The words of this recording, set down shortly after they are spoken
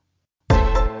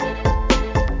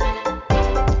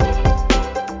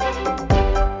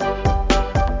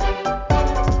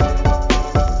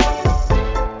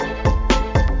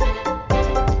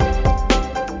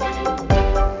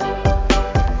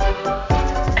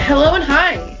Hello and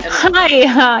hi.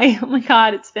 Hi. Oh my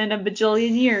God, it's been a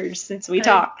bajillion years since we I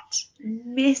talked.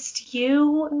 missed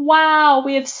you. Wow,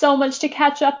 we have so much to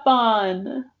catch up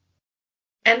on.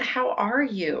 And how are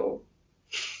you?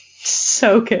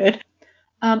 So good.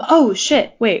 Oh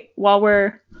shit. Wait,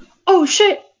 oh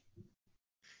shit.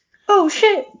 Oh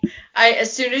shit.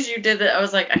 As soon as you did it, I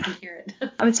was like, I can hear it.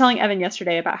 I was telling Evan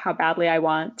yesterday about how badly I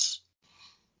want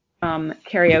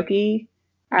karaoke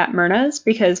at Myrna's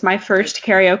because my first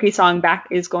karaoke song back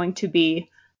is going to be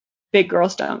Big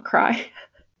Girls Don't Cry.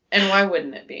 And why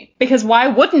wouldn't it be? Because why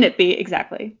wouldn't it be?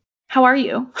 Exactly. How are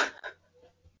you?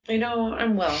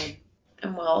 I'm well.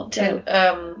 I'm well. Good.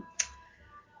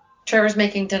 Trevor's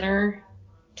making dinner,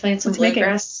 playing some What's he making?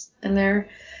 bluegrass in there.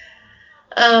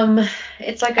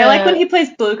 It's like I like when he plays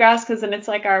bluegrass because then it's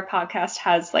like our podcast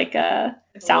has like a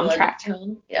soundtrack.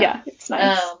 Tone. Yeah, it's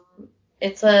nice.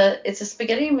 It's a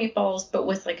spaghetti and meatballs, but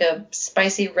with like a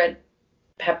spicy red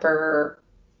pepper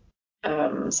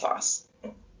sauce.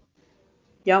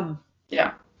 Yum.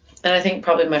 Yeah. And I think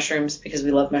probably mushrooms because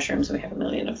we love mushrooms and we have a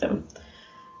million of them.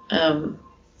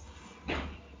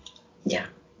 Yeah.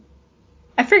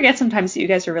 I forget sometimes that you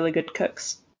guys are really good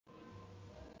cooks.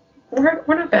 We're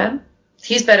not bad.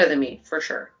 He's better than me, for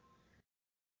sure.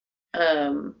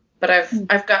 But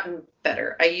I've gotten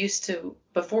better. I used to,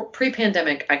 before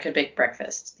pre-pandemic, I could make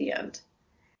breakfast at the end.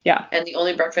 Yeah. And the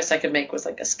only breakfast I could make was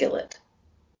like a skillet.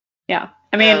 Yeah.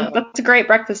 I mean, that's a great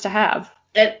breakfast to have.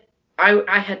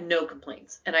 I had no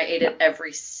complaints, and I ate it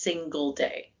every single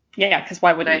day. Yeah, because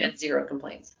why wouldn't I had zero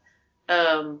complaints.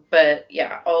 But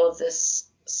yeah, all of this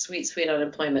sweet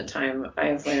unemployment time,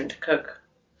 I've learned to cook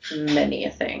many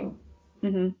a thing.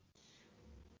 Mm-hmm.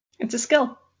 It's a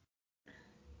skill.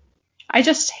 I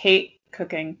just hate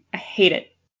cooking. I hate it.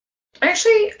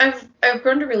 Actually, I've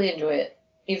grown to really enjoy it,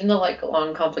 even though like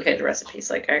long, complicated recipes.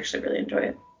 Like I actually really enjoy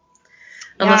it.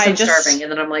 Unless I'm starving,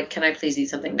 and then I'm like, can I please eat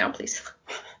something now, please?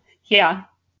 Yeah.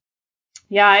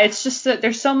 Yeah, it's just that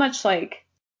there's so much like,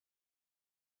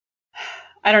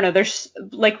 I don't know, there's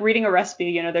like reading a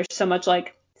recipe, there's so much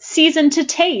like season to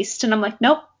taste. And I'm like,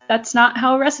 nope, that's not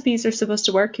how recipes are supposed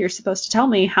to work. You're supposed to tell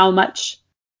me how much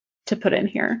to put in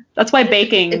here. That's why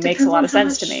baking makes a lot of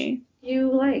sense to me.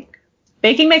 You like.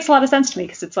 Baking makes a lot of sense to me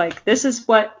because it's like, this is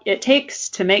what it takes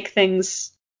to make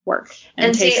things work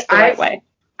and taste the right way.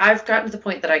 I've gotten to the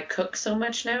point that I cook so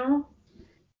much now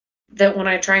that when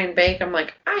I try and bake, I'm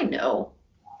like, I know.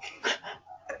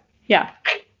 Yeah.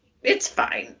 It's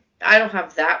fine. I don't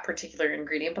have that particular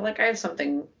ingredient, but like I have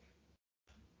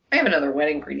another wet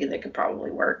ingredient that could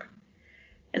probably work.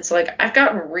 And so like I've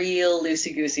gotten real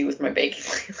loosey-goosey with my baking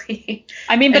lately.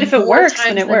 I mean, but if it works,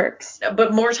 then it works.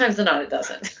 But more times than not, it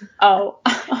doesn't. Oh.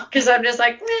 Because I'm just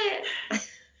like, meh.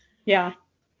 Yeah.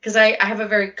 Because I have a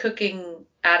very cooking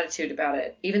attitude about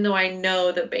it, even though I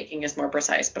know that baking is more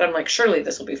precise. But I'm like, surely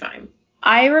this will be fine.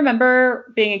 I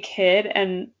remember being a kid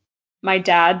and my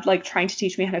dad like trying to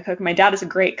teach me how to cook. My dad is a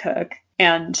great cook,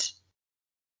 and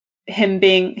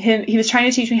he was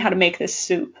trying to teach me how to make this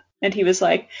soup. And he was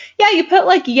like, yeah, you put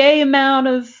like yay amount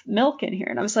of milk in here.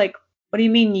 And I was like, what do you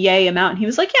mean yay amount? And he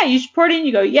was like, yeah, you just pour it in,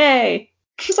 you go, yay.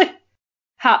 I was like,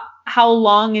 how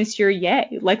long is your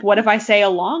yay? Like, what if I say a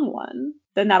long one?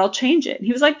 Then that'll change it. And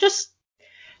he was like, just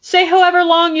say however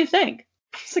long you think.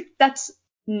 I was like, that's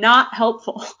not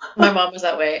helpful. My mom was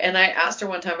that way. And I asked her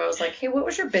one time, I was like, hey, what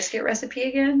was your biscuit recipe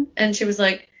again? And she was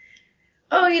like,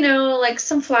 oh, like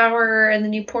some flour, and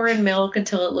then you pour in milk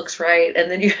until it looks right. And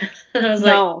then and I was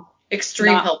like,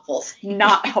 extreme helpful.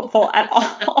 Not helpful at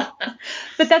all.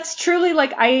 But that's truly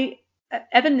like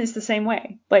Evan is the same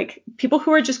way. Like people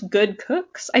who are just good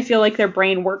cooks, I feel like their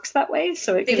brain works that way.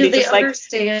 So it can be just like, because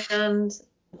they understand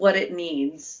what it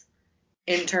needs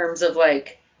in terms of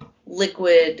like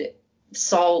liquid,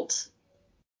 salt,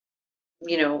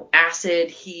 acid,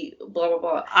 heat, blah, blah,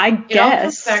 blah. I guess. It all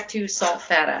comes back to salt,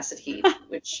 fat, acid, heat,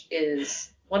 which is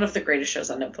one of the greatest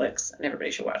shows on Netflix, and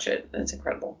everybody should watch it. It's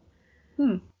incredible.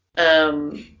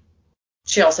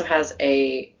 She also has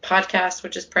a podcast,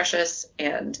 which is precious,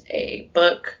 and a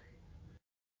book.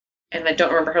 And I don't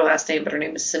remember her last name, but her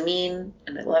name is Samin,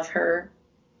 and I love her.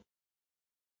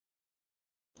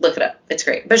 Look it up. It's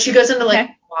great. But she goes into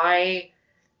why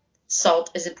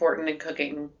salt is important in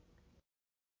cooking.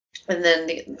 And then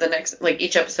the next, like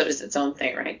each episode is its own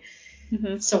thing, right?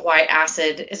 Mm-hmm. So why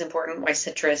acid is important, why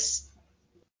citrus,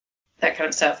 that kind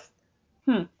of stuff.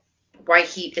 Why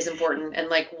heat is important, and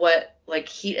like what, like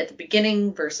heat at the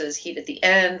beginning versus heat at the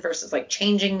end versus like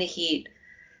changing the heat,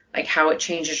 like how it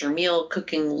changes your meal,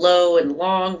 cooking low and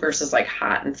long versus like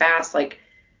hot and fast. Like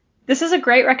this is a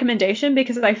great recommendation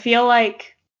because I feel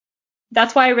like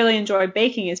that's why I really enjoy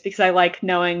baking, is because I like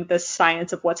knowing the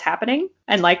science of what's happening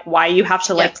and like why you have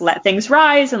to like let things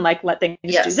rise and like let things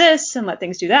do this and let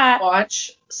things do that.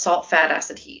 Watch Salt, Fat,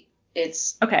 Acid, Heat.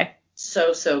 It's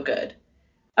so good.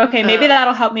 Okay, maybe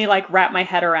that'll help me like wrap my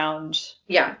head around.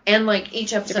 Yeah, and like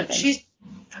each episode, she's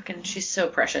so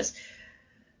precious.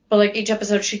 But like each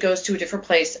episode, she goes to a different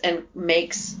place and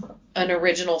makes an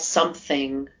original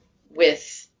something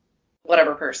with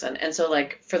whatever person. And so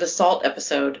like for the salt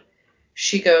episode,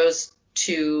 she goes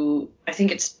to I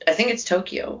think it's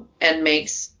Tokyo and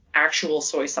makes actual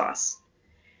soy sauce.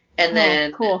 And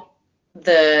then cool.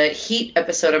 The heat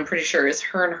episode, I'm pretty sure, is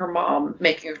her and her mom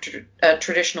making a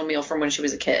traditional meal from when she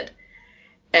was a kid.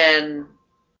 And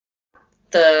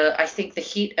I think the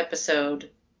heat episode,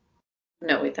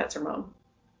 no, wait, that's her mom.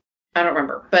 I don't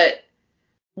remember. But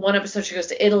one episode she goes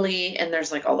to Italy and there's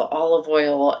like all the olive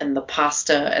oil and the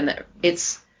pasta and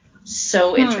it's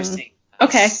so interesting.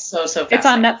 Okay. So fascinating. It's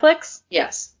on Netflix?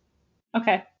 Yes.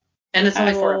 Okay. And it's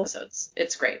only 4 episodes.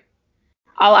 It's great.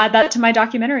 I'll add that to my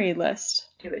documentary list.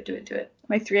 Do it.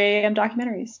 My 3 a.m.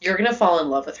 documentaries. You're going to fall in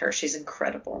love with her. She's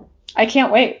incredible. I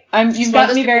can't wait. You've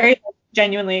got me very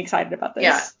genuinely excited about this.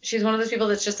 Yeah. She's one of those people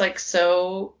that's just like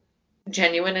so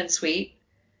genuine and sweet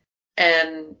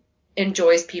and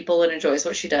enjoys people and enjoys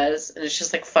what she does. And it's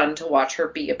just like fun to watch her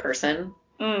be a person.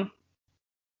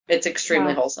 It's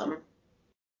extremely wholesome.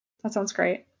 That sounds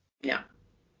great. Yeah.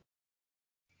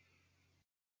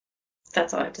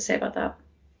 That's all I have to say about that.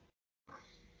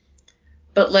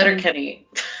 But Letterkenny.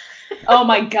 Oh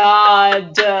my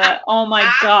god. Oh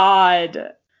my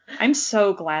god. I'm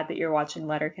so glad that you're watching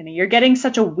Letterkenny. You're getting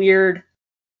such a weird,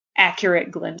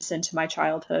 accurate glimpse into my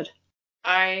childhood.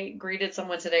 I greeted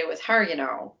someone today with, how are you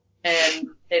now? And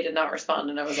they did not respond.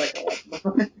 And I was like,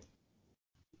 oh.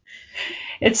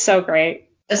 It's so great.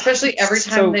 Especially every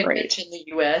time they mention the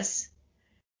U.S.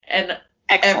 And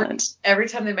every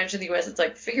time they mention the U.S., it's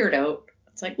like, figure it out.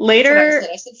 It's like, later,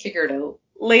 I said figure it out.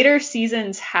 Later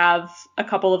seasons have a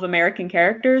couple of American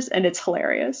characters, and it's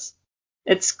hilarious.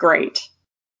 It's great.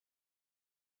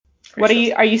 What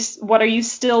are you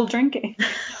still drinking?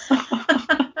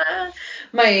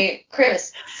 My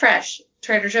Chris Fresh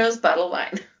Trader Joe's bottle of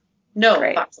wine. No,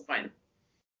 box of wine.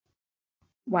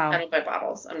 Wow. I don't buy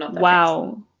bottles. I'm not that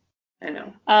fancy. I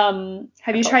know.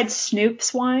 Have you tried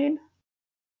Snoop's wine?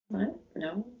 What?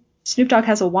 No. Snoop Dogg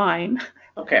has a wine.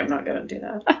 Okay, I'm not gonna do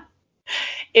that.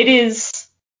 It is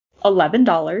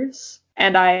 $11,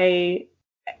 and I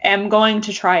am going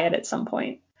to try it at some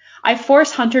point. I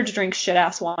force Hunter to drink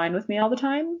shit-ass wine with me all the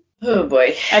time. Oh,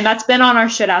 boy. And that's been on our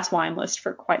shit-ass wine list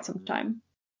for quite some time.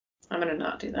 I'm going to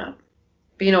not do that.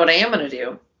 But you know what I am going to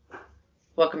do?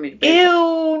 Welcome you to bed.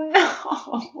 Ew,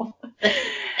 no.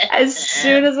 As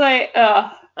soon as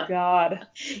oh, God.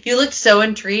 You looked so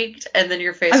intrigued, and then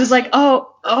your face I was like,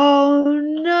 oh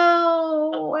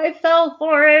no, I fell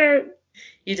for it.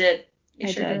 You did. You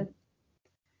sure did.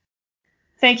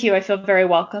 Thank you. I feel very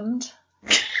welcomed.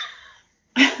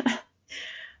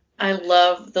 I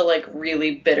love the like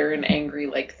really bitter and angry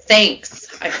like thanks.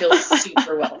 I feel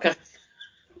super welcome.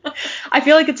 I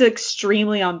feel like it's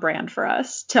extremely on brand for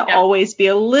us to always be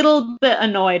a little bit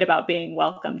annoyed about being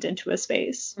welcomed into a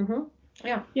space. Mm-hmm.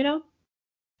 Yeah. You know?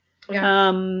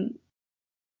 Yeah.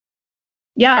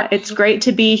 Yeah, it's great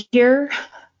to be here.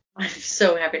 I'm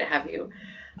so happy to have you.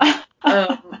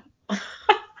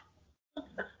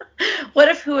 What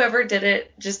if whoever did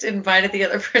it just invited the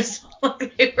other person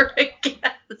like they were a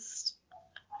guest?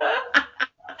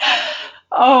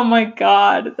 Oh my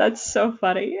god, that's so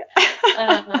funny.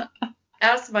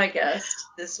 As my guest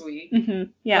this week.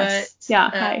 Mm-hmm. Yes.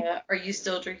 Hi. Are you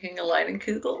still drinking a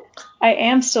Leinenkugel? I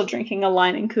am still drinking a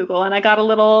Leinenkugel, and I got a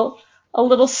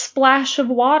little splash of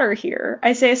water here.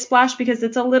 I say a splash because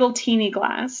it's a little teeny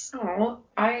glass. Oh,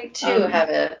 I too have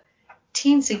a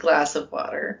teensy glass of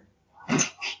water.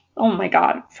 Oh my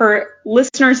god. For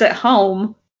listeners at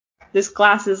home, this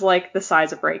glass is like the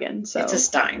size of Reagan. So it's a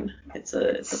stein. It's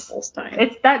a full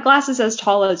stein. That glass is as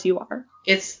tall as you are.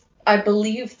 It's, I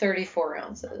believe, 34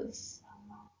 ounces.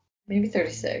 Maybe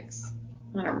 36.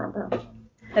 I don't remember.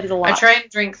 That is a lot. I try and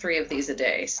drink 3 of these a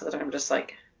day so that I'm just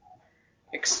like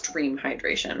extreme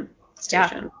hydration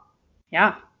station.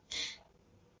 Yeah.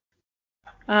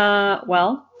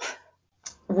 Well.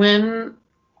 When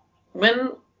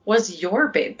was your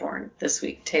babe born this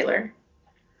week, Taylor?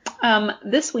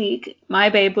 This week, my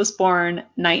babe was born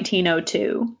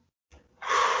 1902.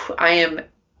 I am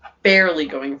barely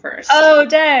going first. Oh,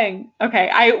 dang.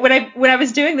 Okay. When I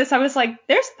was doing this, I was like,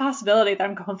 there's a possibility that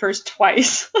I'm going first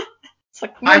twice. It's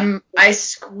like, I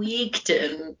squeaked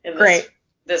in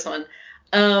this one.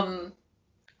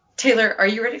 Taylor, are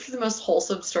you ready for the most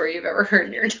wholesome story you've ever heard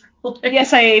in your entire life?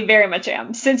 Yes, I very much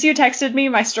am. Since you texted me,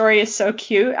 my story is so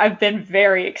cute. I've been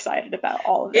very excited about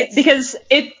all of it It's because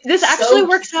this so actually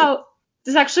works cute. out.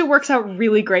 This actually works out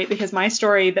really great because my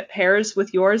story that pairs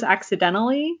with yours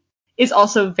accidentally is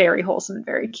also very wholesome and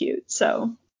very cute.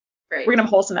 So Great. we're gonna have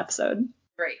a wholesome episode.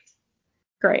 Great.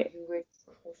 Great. You ready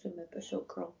for a wholesome episode,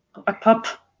 girl? A pup.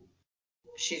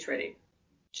 She's ready.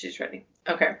 She's ready.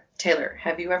 Okay. Taylor,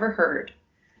 have you ever heard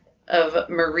of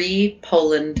Marie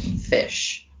Poland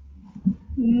Fish?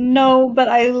 No, but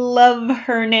I love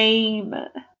her name.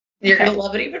 You're Okay. going to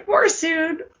love it even more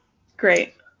soon.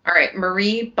 Great. All right.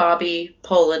 Marie Bobby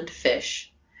Poland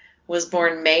Fish was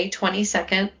born May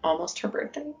 22nd, almost her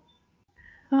birthday,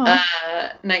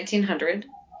 Oh. 1900,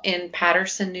 in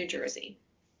Paterson, New Jersey.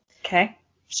 Okay.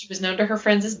 She was known to her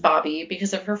friends as Bobby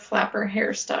because of her flapper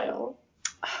hairstyle.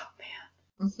 Oh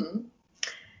man. Mm-hmm.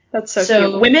 That's so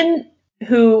cute. Women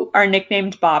who are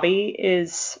nicknamed Bobby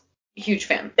is huge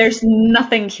fan. There's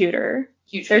nothing cuter.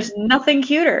 Huge There's fan. nothing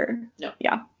cuter. No.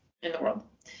 Yeah. In the world.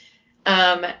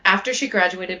 After she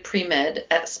graduated pre-med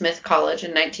at Smith College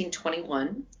in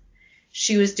 1921,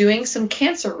 she was doing some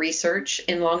cancer research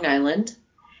in Long Island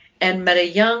and met a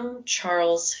young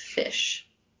Charles Fish.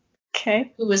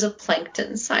 Okay. Who was a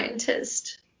plankton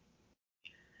scientist.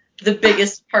 The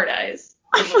biggest hard eyes.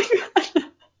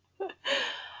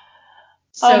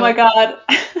 Oh my god.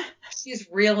 She's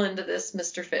real into this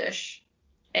Mr. Fish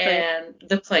and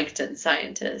the plankton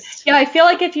scientist. Yeah, I feel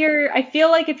like if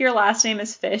your last name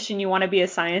is Fish and you want to be a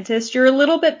scientist, you're a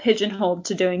little bit pigeonholed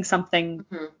to doing something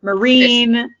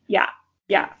marine. Fish. Yeah.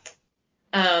 Yeah.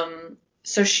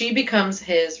 So she becomes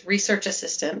his research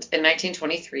assistant in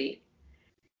 1923.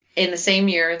 In the same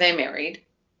year, they married.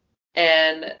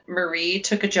 And Marie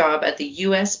took a job at the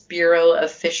U.S. Bureau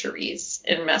of Fisheries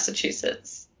in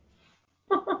Massachusetts.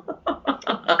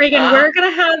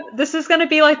 Reagan, this is gonna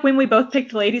be like when we both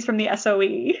picked ladies from the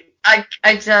SOE. I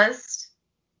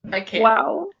can't.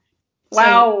 Wow.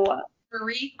 So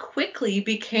Marie quickly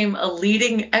became a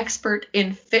leading expert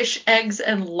in fish eggs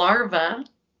and larvae.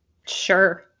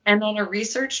 Sure. And on a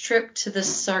research trip to the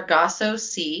Sargasso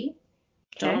Sea,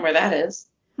 don't know where that is,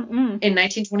 in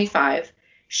 1925,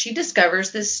 she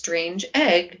discovers this strange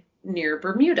egg near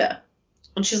Bermuda.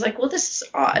 And she's like, well, this is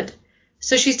odd.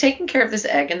 So she's taking care of this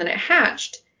egg, and then it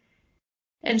hatched.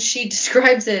 And she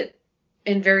describes it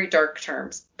in very dark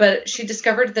terms. But she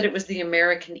discovered that it was the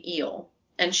American eel.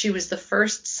 And she was the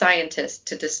first scientist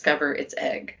to discover its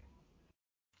egg.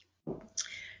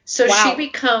 So she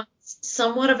becomes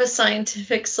somewhat of a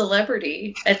scientific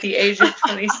celebrity at the age of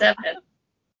 27.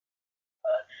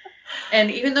 And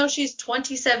even though she's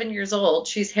 27 years old,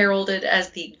 she's heralded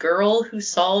as the girl who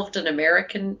solved an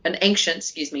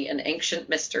ancient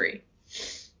mystery.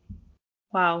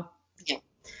 Wow. Yeah.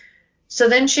 So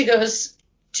then she goes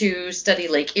to study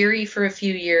Lake Erie for a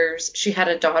few years. She had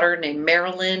a daughter named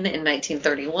Marilyn in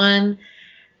 1931.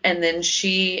 And then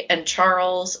she and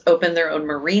Charles opened their own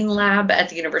marine lab at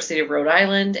the University of Rhode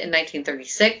Island in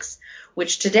 1936,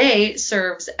 which today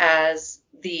serves as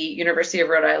the University of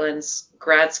Rhode Island's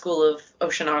grad school of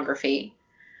oceanography.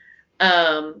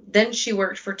 Then she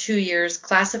worked for 2 years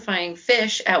classifying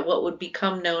fish at what would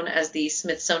become known as the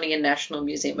Smithsonian National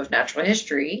Museum of Natural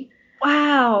History.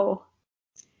 Wow.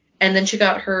 And then she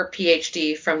got her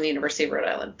PhD from the University of Rhode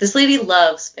Island. This lady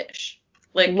loves fish.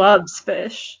 Loves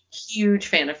fish. Huge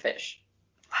fan of fish.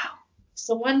 Wow.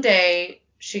 So one day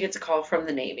she gets a call from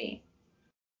the Navy.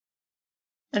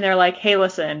 And they're like, hey,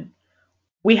 listen,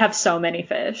 we have so many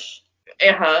fish.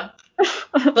 But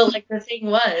the thing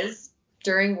was,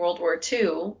 during World War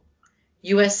II,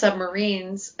 U.S.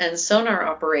 submarines and sonar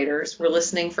operators were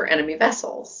listening for enemy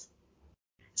vessels.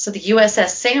 So the USS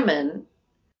Salmon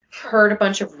heard a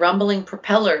bunch of rumbling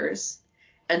propellers,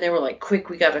 and they were like, quick,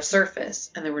 we gotta surface.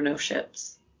 And there were no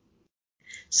ships.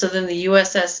 So then the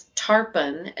USS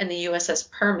Tarpon and the USS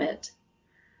Permit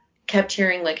kept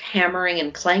hearing hammering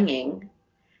and clanging.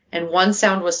 And one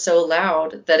sound was so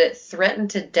loud that it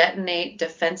threatened to detonate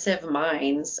defensive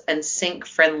mines and sink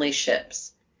friendly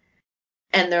ships.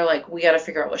 And they're like, we got to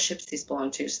figure out what ships these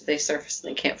belong to. So they surface and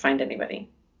they can't find anybody.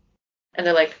 And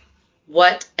they're like,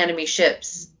 what enemy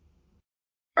ships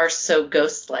are so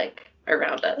ghost-like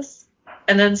around us?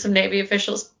 And then some Navy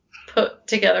officials put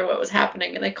together what was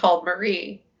happening, and they called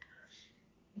Marie.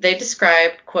 They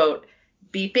described, quote,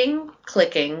 beeping,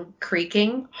 clicking,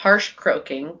 creaking, harsh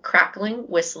croaking, crackling,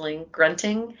 whistling,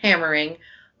 grunting, hammering,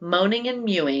 moaning and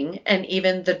mewing, and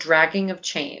even the dragging of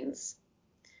chains.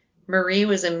 Marie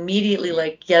was immediately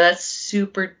like, yeah, that's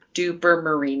super duper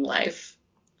marine life.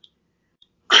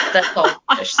 That's all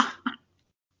fish.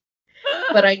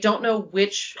 but I don't know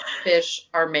which fish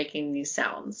are making these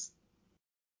sounds.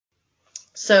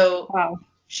 So Wow.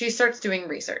 she starts doing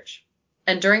research.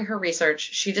 And during her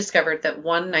research, she discovered that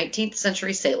one 19th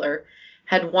century sailor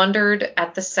had wondered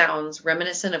at the sounds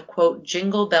reminiscent of, quote,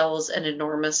 jingle bells and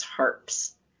enormous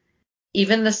harps.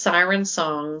 Even the siren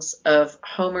songs of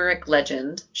Homeric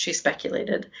legend, she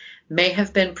speculated, may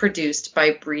have been produced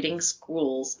by breeding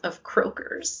schools of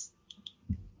croakers.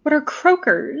 What are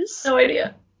croakers? No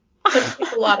idea. But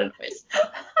make a lot of noise.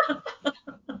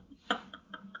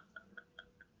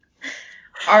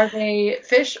 Are they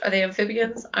fish? Are they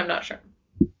amphibians? I'm not sure.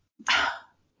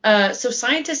 So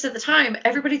scientists at the time,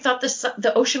 everybody thought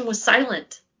the ocean was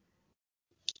silent.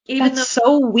 That's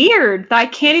so weird. I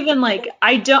can't even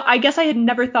I guess I had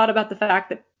never thought about the fact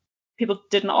that people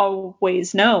didn't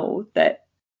always know that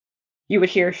you would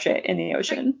hear shit in the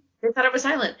ocean. They thought it was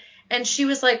silent. And she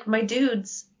was like, my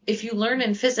dudes, if you learn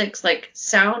in physics, like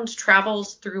sound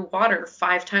travels through water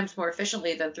 5 times more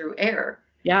efficiently than through air.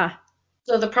 Yeah.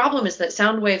 So the problem is that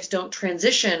sound waves don't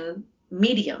transition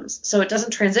mediums. So it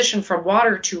doesn't transition from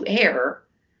water to air.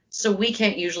 So we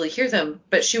can't usually hear them.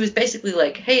 But she was basically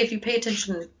like, hey, if you pay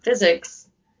attention to physics.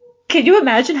 Can you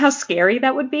imagine how scary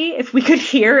that would be if we could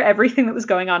hear everything that was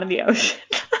going on in the ocean?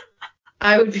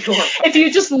 I would be horrified. If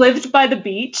you just lived by the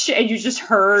beach and you just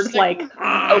heard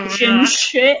ocean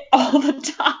shit all the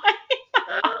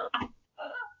time.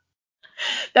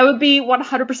 That would be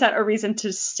 100% a reason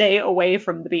to stay away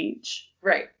from the beach.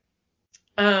 Right.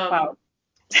 Wow.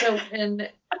 So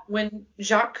when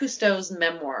Jacques Cousteau's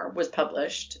memoir was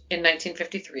published in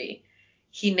 1953,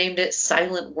 he named it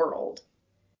Silent World.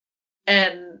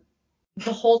 And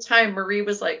the whole time Marie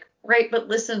was like, right, but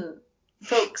listen,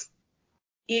 folks,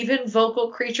 even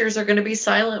vocal creatures are going to be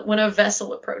silent when a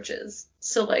vessel approaches.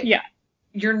 So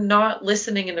you're not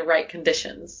listening in the right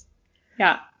conditions.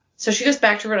 Yeah. So she goes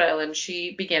back to Rhode Island.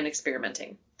 She began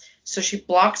experimenting. So she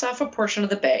blocks off a portion of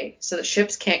the bay so that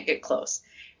ships can't get close.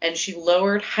 And she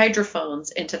lowered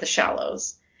hydrophones into the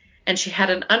shallows. And she had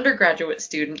an undergraduate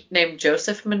student named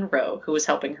Joseph Monroe who was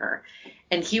helping her.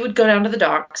 And he would go down to the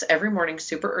docks every morning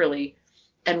super early.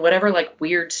 And whatever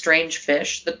weird, strange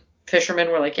fish, the fishermen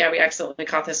were like, yeah, we accidentally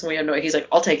caught this and we have no idea. He's like,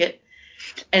 I'll take it.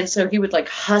 And so he would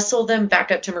hustle them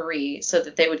back up to Marie so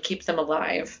that they would keep them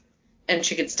alive and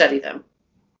she could study them.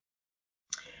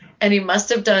 And he must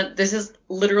have done, this is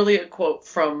literally a quote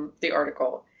from the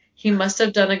article, he must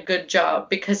have done a good job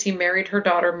because he married her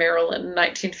daughter Marilyn in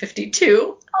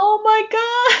 1952. Oh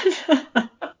my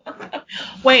God.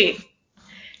 Wait.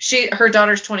 Her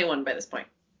daughter's 21 by this point.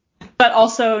 But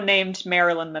also named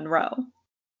Marilyn Monroe.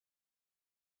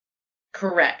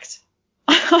 Correct.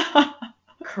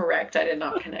 Correct. I did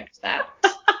not connect that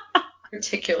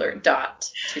particular dot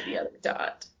to the other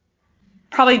dot.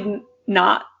 Probably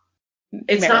not.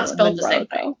 It's Marilyn not spelled Monroe, the same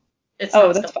though. way. It's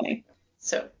not that's funny.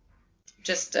 So,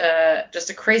 just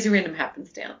a crazy random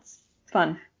happenstance.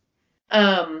 Fun.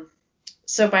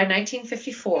 So by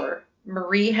 1954,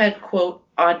 Marie had, quote,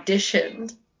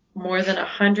 auditioned more than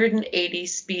 180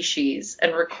 species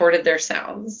and recorded their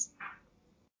sounds.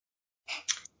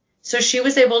 So she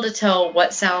was able to tell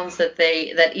what sounds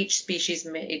that each species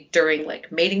made during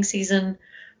mating season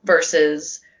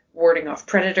versus warding off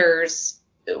predators,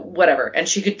 whatever. And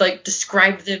she could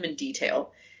describe them in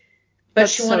detail. But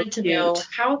she wanted to know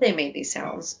how they made these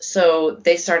sounds. So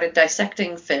they started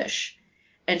dissecting fish.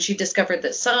 And she discovered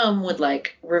that some would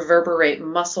reverberate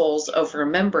muscles over a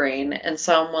membrane and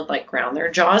some would ground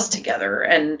their jaws together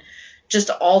and just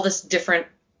all this different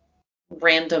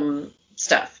random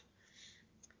stuff.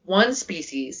 One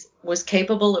species was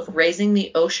capable of raising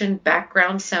the ocean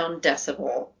background sound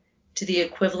decibel to the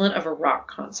equivalent of a rock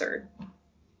concert.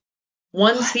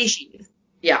 One species.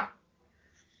 Yeah.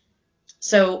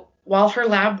 So while her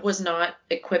lab was not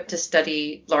equipped to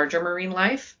study larger marine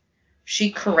life,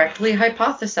 she correctly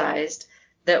hypothesized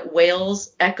that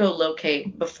whales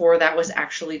echolocate before that was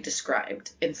actually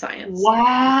described in science.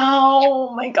 Wow.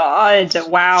 Oh my God.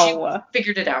 Wow. She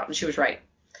figured it out and she was right.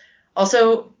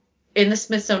 Also, in the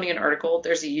Smithsonian article,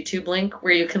 there's a YouTube link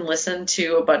where you can listen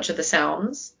to a bunch of the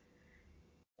sounds.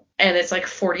 And it's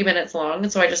 40 minutes long.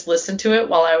 And so I just listened to it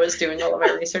while I was doing all of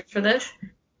my research for this.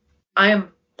 I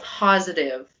am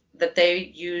positive that they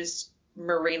used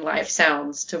marine life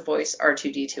sounds to voice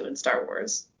R2-D2 in Star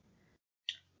Wars.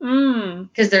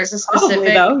 Because there's a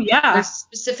specific, there's a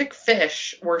specific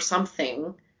fish or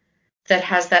something that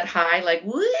has that high,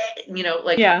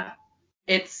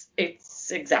 it's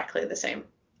exactly the same.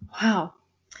 Wow.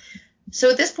 So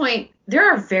at this point,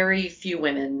 there are very few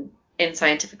women in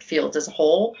scientific fields as a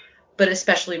whole, but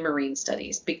especially marine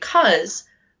studies, because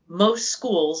most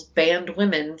schools banned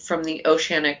women from the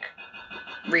oceanic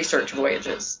research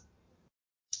voyages.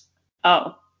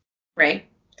 Oh. Right?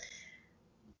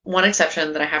 One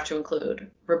exception that I have to include,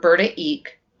 Roberta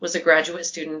Eek was a graduate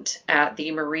student at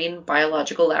the Marine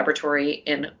Biological Laboratory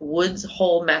in Woods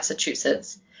Hole,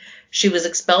 Massachusetts. She was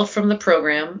expelled from the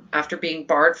program after being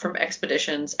barred from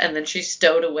expeditions, and then she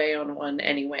stowed away on one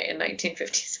anyway in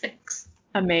 1956.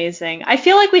 Amazing. I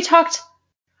feel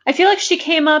like she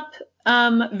came up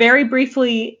very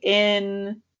briefly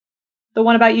in the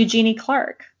one about Eugenie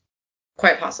Clark.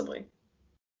 Quite possibly.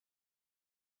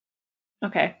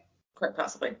 Okay. Quite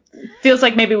possibly. Feels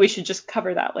like maybe we should just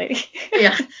cover that lady.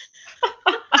 Yeah.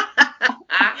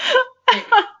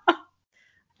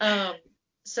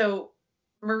 So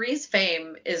Marie's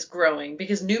fame is growing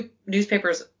because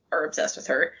newspapers are obsessed with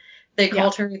her. They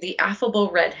called her the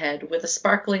affable redhead with a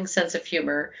sparkling sense of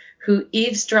humor who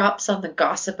eavesdrops on the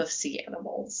gossip of sea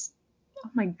animals. Oh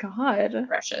my God.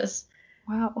 Precious.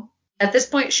 Wow. At this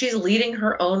point, she's leading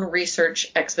her own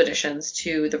research expeditions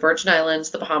to the Virgin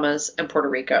Islands, the Bahamas, and Puerto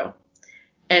Rico.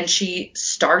 And she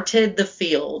started the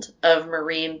field of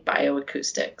marine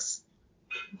bioacoustics.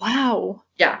 Wow.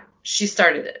 Yeah, she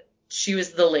started it. She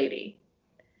was the lady.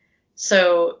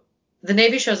 So the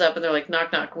Navy shows up and they're like,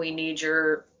 knock, knock, we need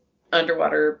your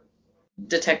underwater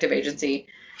detective agency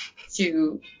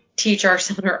to teach our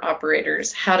sonar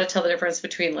operators how to tell the difference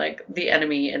between like the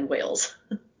enemy and whales.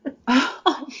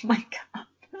 Oh my God.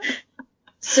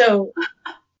 So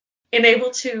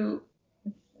enable to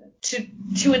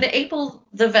enable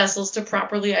the vessels to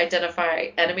properly identify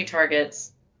enemy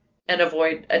targets and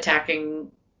avoid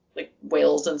attacking like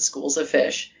whales and schools of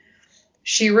fish,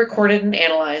 she recorded and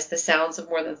analyzed the sounds of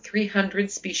more than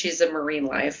 300 species of marine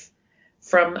life,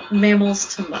 from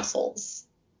mammals to mussels.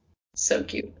 So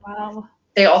cute. Wow.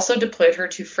 They also deployed her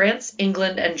to France,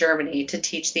 England, and Germany to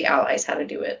teach the Allies how to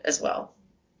do it as well.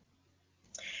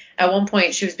 At one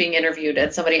point, she was being interviewed,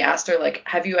 and somebody asked her, like,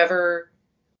 have you ever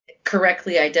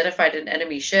correctly identified an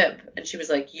enemy ship? And she was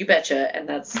like, you betcha, and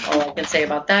that's all I can say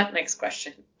about that. Next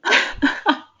question.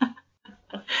 Oh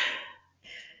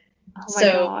my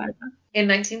God. In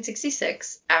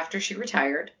 1966, after she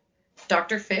retired,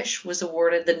 Dr. Fish was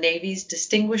awarded the Navy's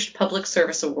Distinguished Public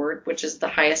Service Award, which is the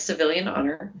highest civilian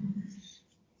honor.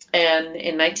 And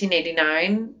in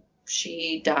 1989,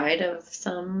 she died of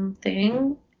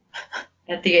something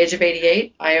at the age of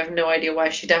 88. I have no idea why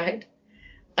she died.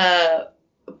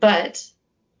 But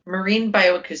marine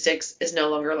bioacoustics is no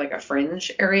longer like a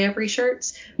fringe area of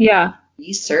research. Yeah.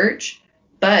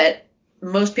 But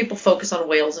most people focus on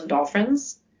whales and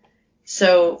dolphins.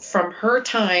 So from her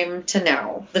time to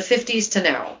now, the 50s to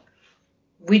now,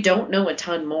 we don't know a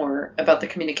ton more about the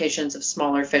communications of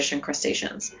smaller fish and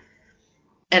crustaceans.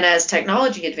 And as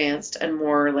technology advanced and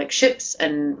more like ships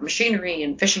and machinery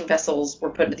and fishing vessels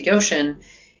were put into the ocean,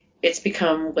 it's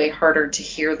become way harder to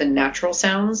hear the natural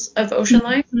sounds of ocean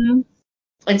life. Mm-hmm.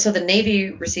 And so the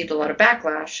Navy received a lot of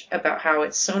backlash about how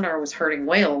its sonar was hurting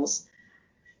whales.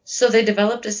 So they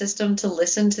developed a system to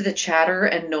listen to the chatter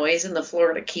and noise in the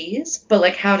Florida Keys. But,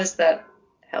 like, how does that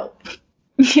help?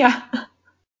 Yeah.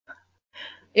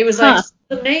 It was like,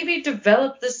 the Navy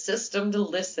developed this system to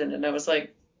listen. And I was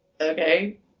like,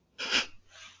 okay.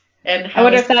 And how I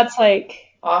wonder if that's like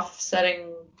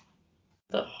offsetting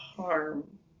the harm?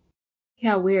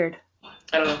 Yeah, weird.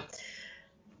 I don't know.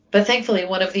 But thankfully,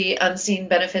 one of the unseen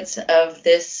benefits of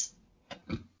this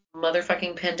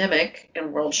motherfucking pandemic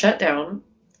and world shutdown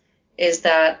is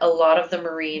that a lot of the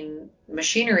marine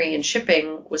machinery and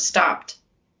shipping was stopped.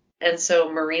 And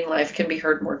so marine life can be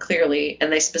heard more clearly.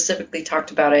 And they specifically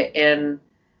talked about it in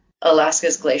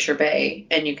Alaska's Glacier Bay,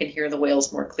 and you can hear the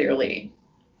whales more clearly.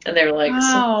 And they were like,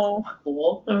 wow. So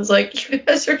cool. I was like, you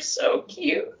guys are so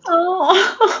cute.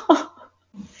 Oh.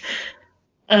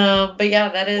 But yeah,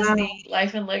 that is the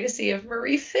life and legacy of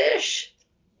Marie Fish.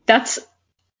 That's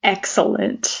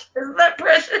excellent. Isn't that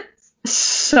precious?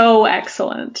 So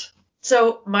excellent.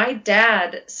 So my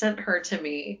dad sent her to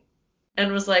me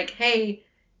and was like, hey,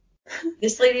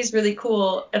 this lady's really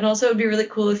cool. And also it'd be really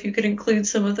cool if you could include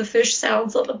some of the fish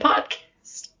sounds on the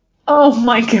podcast. Oh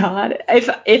my God.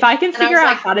 If I can figure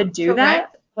out how to do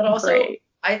that. But also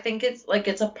I think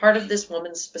it's a part of this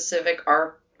woman's specific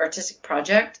artistic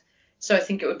project. So I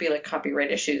think it would be like copyright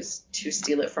issues to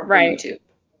steal it from her YouTube.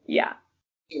 Yeah.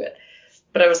 Do it.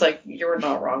 But I was like, you're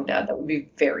not wrong, Dad. That would be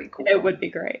very cool. It would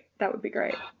be great. That would be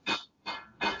great.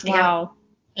 Wow.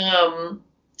 Yeah.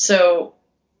 So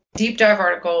deep dive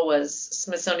article was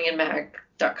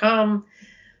SmithsonianMag.com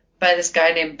by this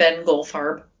guy named Ben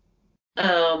Goldfarb.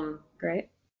 Great.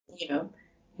 You know,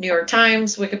 New York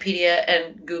Times, Wikipedia,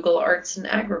 and Google Arts and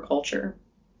Agriculture.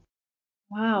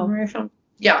 Wow.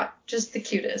 Yeah, just the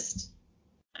cutest.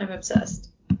 I'm obsessed.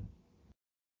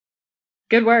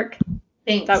 Good work.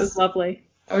 Thanks. That was lovely.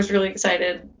 I was really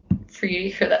excited for you to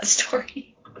hear that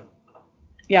story.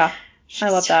 Yeah,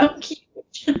 I love that. Cute.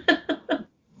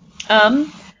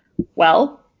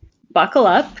 Well, buckle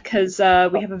up, because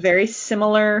we have a very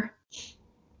similar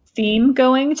theme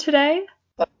going today.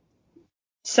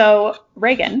 So,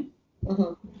 Reagan,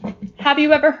 have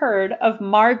you ever heard of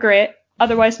Margaret,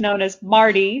 otherwise known as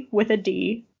Marty with a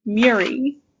D,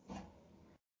 Murray?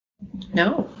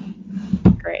 No.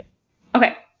 Great.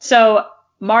 Okay, so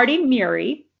Marty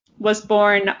Murray was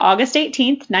born August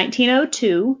 18th,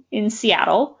 1902 in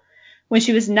Seattle. When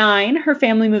she was 9, her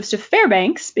family moves to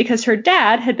Fairbanks because her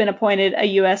dad had been appointed a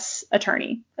U.S.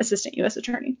 attorney, assistant U.S.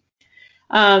 attorney.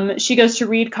 She goes to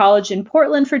Reed College in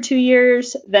Portland for 2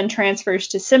 years, then transfers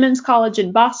to Simmons College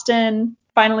in Boston.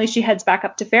 Finally, she heads back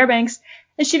up to Fairbanks,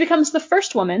 and she becomes the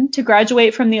first woman to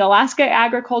graduate from the Alaska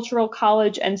Agricultural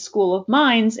College and School of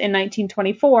Mines in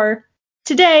 1924.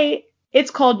 Today, it's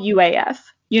called UAF,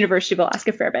 University of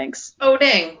Alaska Fairbanks. Oh,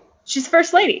 dang. She's the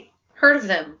first lady. Heard of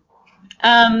them.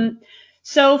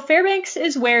 So Fairbanks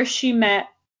is where she met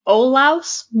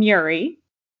Olaus Murray.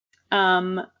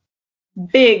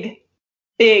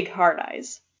 Big hard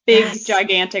eyes. Big,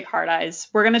 gigantic hard eyes.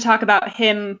 We're going to talk about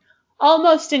him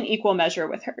almost in equal measure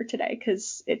with her today,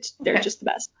 because they're just the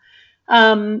best.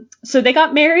 So they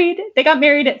got married. They got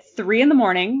married at 3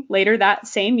 a.m. later that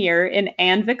same year in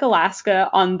Anvik, Alaska,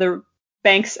 on the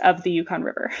banks of the Yukon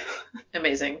River.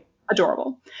 Amazing.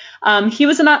 Adorable. He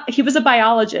was a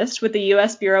biologist with the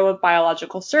U.S. Bureau of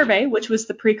Biological Survey, which was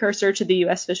the precursor to the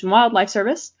U.S. Fish and Wildlife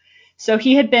Service. So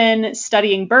he had been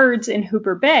studying birds in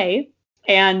Hooper Bay.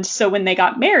 And so when they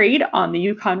got married on the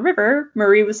Yukon River,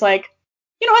 Marie was like,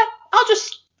 you know what? I'll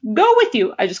just go with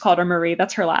you. I just called her Marie.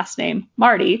 That's her last name.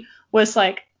 Marty was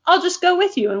like, I'll just go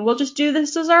with you and we'll just do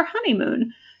this as our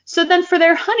honeymoon. So then for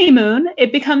their honeymoon,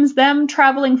 it becomes them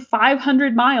traveling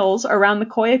 500 miles around the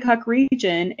Koyukuk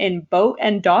region in boat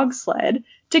and dog sled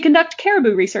to conduct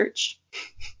caribou research.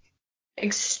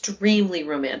 Extremely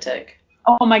romantic.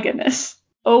 Oh my goodness.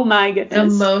 Oh my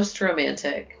goodness. The most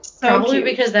romantic. So probably cute.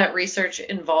 Because that research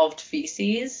involved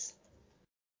feces.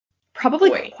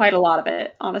 Probably quite a lot of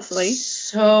it, honestly.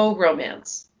 So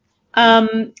romance.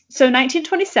 So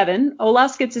 1927,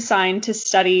 Olaus gets assigned to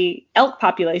study elk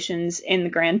populations in the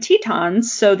Grand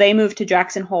Tetons. So they move to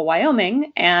Jackson Hole,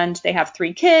 Wyoming, and they have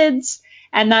 3 kids.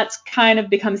 And that's kind of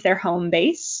becomes their home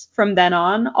base from then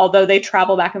on, although they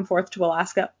travel back and forth to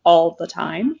Alaska all the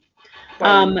time.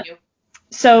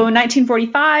 So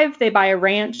 1945, they buy a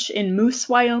ranch in Moose,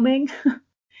 Wyoming.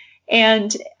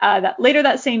 And later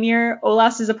that same year,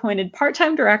 Olaus is appointed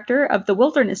part-time director of the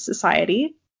Wilderness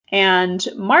Society. And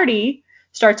Marty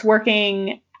starts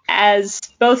working as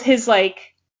both his, like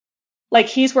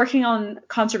he's working on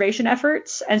conservation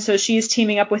efforts. And so she's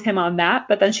teaming up with him on that.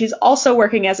 But then she's also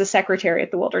working as a secretary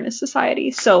at the Wilderness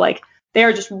Society. So, like, they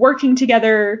are just working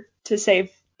together to save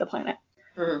the planet.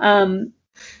 Mm-hmm.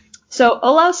 So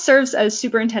Olaus serves as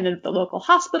superintendent of the local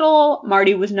hospital.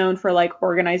 Marty was known for, like,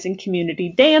 organizing community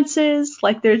dances.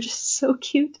 Like, they're just so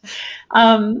cute.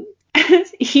 Olaus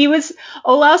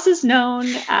is known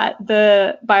at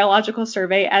the Biological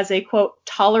Survey as a, quote,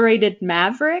 tolerated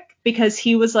maverick, because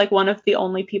he was, like, one of the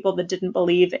only people that didn't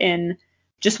believe in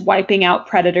just wiping out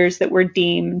predators that were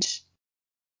deemed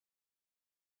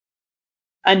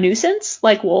a nuisance,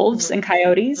 like wolves and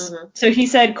coyotes. Mm-hmm. So he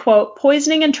said, quote,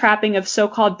 poisoning and trapping of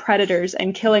so-called predators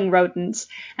and killing rodents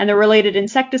and the related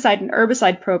insecticide and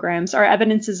herbicide programs are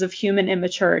evidences of human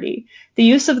immaturity. The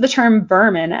use of the term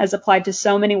vermin as applied to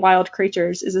so many wild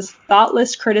creatures is a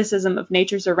thoughtless criticism of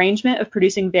nature's arrangement of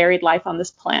producing varied life on this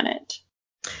planet.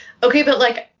 Okay, but,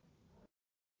 like,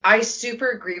 I super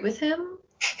agree with him,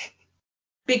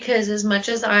 because as much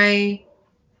as I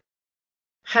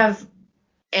have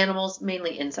animals,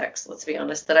 mainly insects, let's be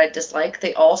honest, that I dislike,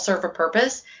 they all serve a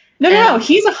purpose. No,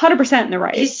 he's 100% in the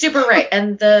right. He's super right.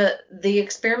 And the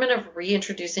experiment of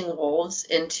reintroducing wolves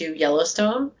into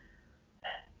Yellowstone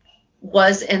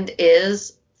was and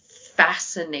is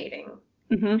fascinating.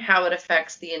 Mm-hmm. How it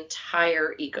affects the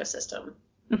entire ecosystem.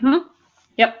 Mm-hmm.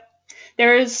 Yep.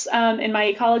 There's, in my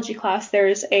ecology class,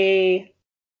 there's a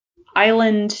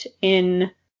island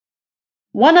in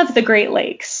one of the Great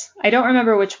Lakes. I don't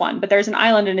remember which one, but there's an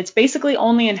island, and it's basically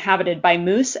only inhabited by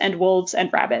moose and wolves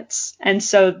and rabbits. And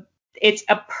so it's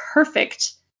a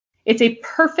perfect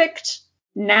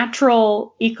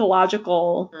natural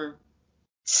ecological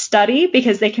study,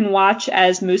 because they can watch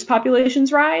as moose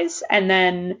populations rise, and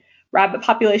then rabbit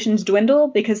populations dwindle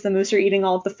because the moose are eating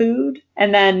all of the food,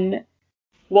 and then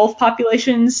wolf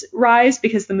populations rise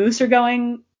because the moose are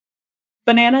going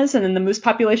bananas, and then the moose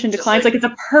population declines. Like, it's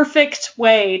a perfect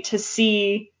way to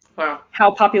see Wow.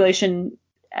 how population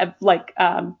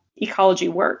ecology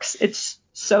works. It's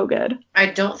so good. I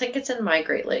don't think it's in my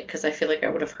Great Lake because I feel like I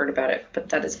would have heard about it, but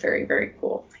that is very, very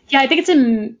cool. Yeah, I think it's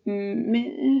in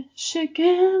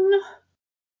Michigan.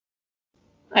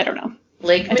 I don't know.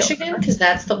 Lake Michigan? Because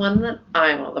that's the one that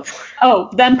I'm on the border. Oh,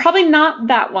 then probably not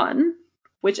that one.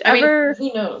 Whichever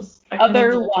who knows?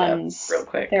 other ones real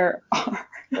quick there are.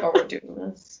 while we're doing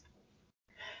this.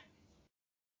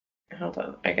 Hold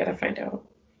on, I gotta find out.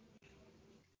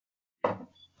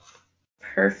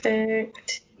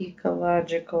 Perfect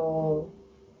ecological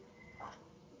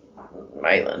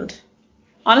island.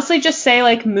 Honestly, just say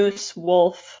like Moose,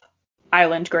 Wolf,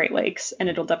 Island, Great Lakes, and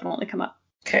it'll definitely come up.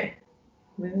 Okay.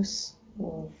 Moose,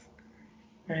 Wolf,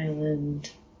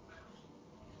 Island,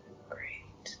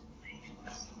 Great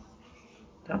Lakes.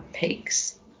 Not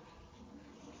Pakes.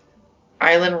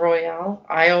 Isle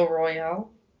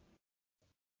Royale.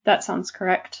 That sounds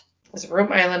correct. It's a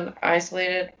Rhode Island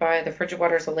isolated by the frigid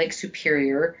waters of Lake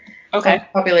Superior. Okay.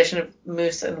 Population of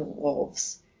moose and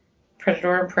wolves.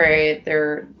 Predator and prey,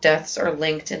 their deaths are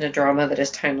linked in a drama that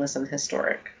is timeless and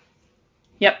historic.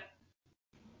 Yep.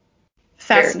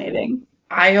 Fascinating.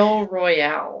 Isle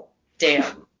Royale.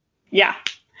 Damn. Yeah.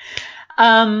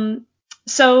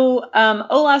 So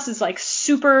Olaus is like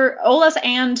super. Olaus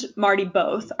and Marty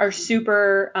both are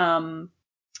super.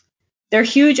 They're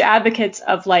huge advocates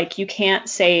of like you can't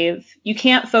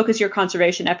focus your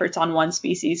conservation efforts on one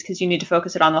species because you need to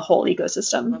focus it on the whole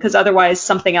ecosystem because otherwise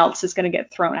something else is going to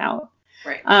get thrown out.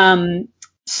 Right.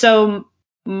 So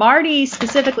Marty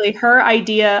specifically, her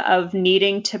idea of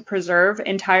needing to preserve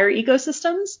entire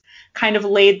ecosystems kind of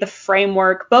laid the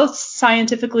framework both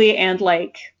scientifically and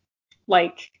like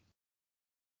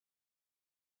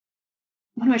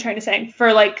what am I trying to say?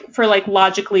 For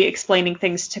logically explaining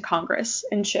things to Congress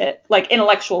and shit, like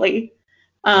intellectually,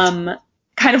 kind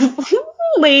of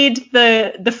laid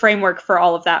the framework for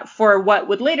all of that for what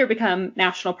would later become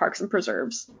national parks and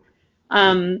preserves. So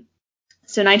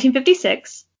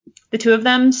 1956, the two of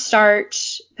them start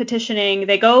petitioning.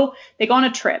 They go on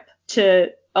a trip to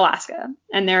Alaska,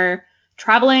 and they're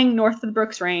traveling north of the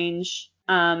Brooks Range,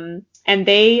 and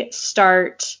they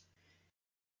start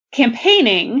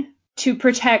campaigning to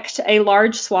protect a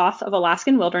large swath of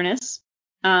Alaskan wilderness.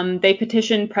 They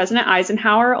petitioned President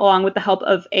Eisenhower, along with the help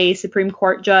of a Supreme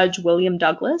Court Judge, William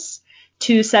Douglas,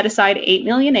 to set aside 8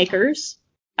 million acres.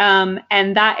 And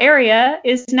that area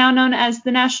is now known as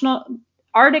the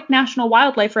Arctic National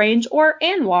Wildlife Range, or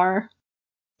ANWR.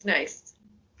 Nice.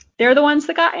 They're the ones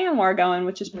that got ANWR going,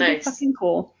 which is pretty fucking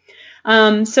cool.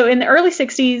 So in the early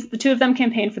 60s, the two of them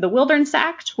campaigned for the Wilderness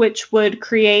Act, which would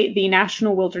create the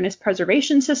National Wilderness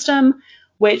Preservation System,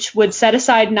 which would set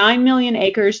aside 9 million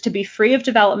acres to be free of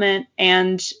development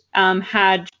and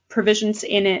had provisions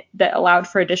in it that allowed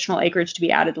for additional acreage to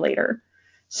be added later.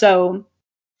 So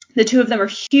the two of them are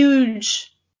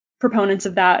huge proponents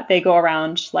of that. They go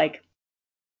around like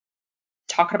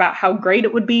talking about how great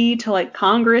it would be to like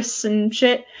Congress and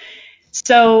shit.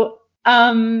 So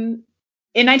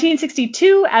in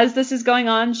 1962, as this is going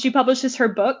on, she publishes her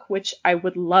book, which I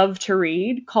would love to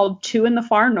read, called Two in the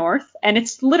Far North. And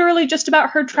it's literally just about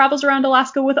her travels around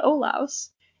Alaska with Olaus.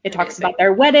 It talks about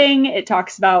their wedding. It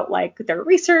talks about like their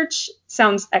research.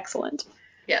 Sounds excellent.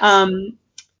 Yes.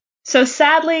 So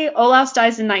sadly, Olaus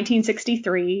dies in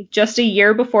 1963, just a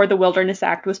year before the Wilderness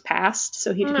Act was passed.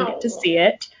 So he didn't get to see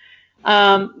it.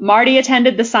 Marty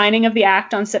attended the signing of the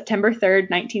act on September 3rd,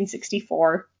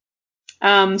 1964.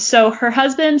 So her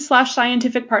husband /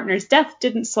 scientific partner's death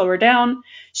didn't slow her down.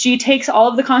 She takes all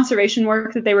of the conservation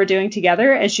work that they were doing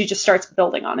together and she just starts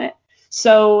building on it.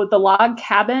 So the log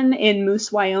cabin in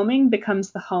Moose, Wyoming becomes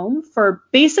the home for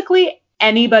basically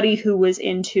anybody who was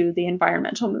into the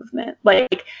environmental movement.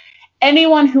 Like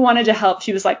anyone who wanted to help,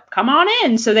 she was like, come on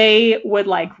in. So they would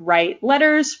like write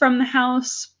letters from the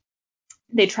house.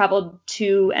 They traveled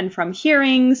to and from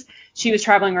hearings. She was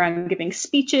traveling around giving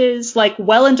speeches, like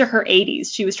well into her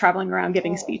 80s. She was traveling around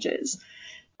giving speeches.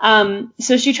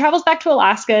 So she travels back to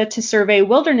Alaska to survey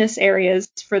wilderness areas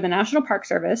for the National Park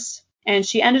Service. And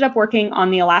she ended up working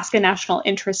on the Alaska National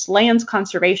Interest Lands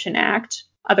Conservation Act,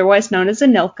 otherwise known as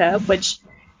ANILCA, which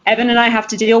Evan and I have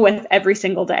to deal with every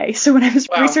single day. So when I was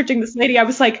researching this lady, I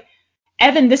was like,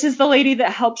 Evan, this is the lady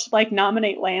that helped like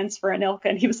nominate lands for ANILCA.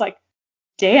 And he was like,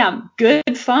 damn,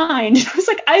 good find. I was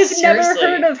like, I've never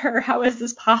heard of her. How is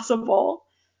this possible?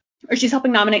 Or she's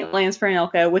helping nominate lands for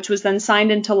ANILCA, which was then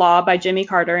signed into law by Jimmy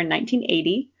Carter in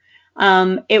 1980.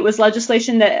 It was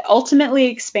legislation that ultimately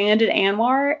expanded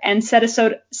ANWR and set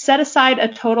aside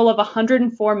a total of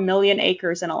 104 million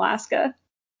acres in Alaska.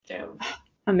 Damn.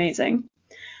 Amazing.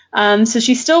 So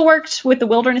she still worked with the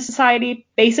Wilderness Society,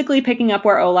 basically picking up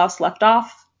where Olaus left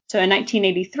off. So in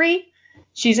 1983,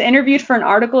 she's interviewed for an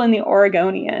article in the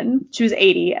Oregonian. She was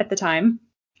 80 at the time.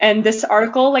 And this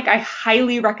article, like, I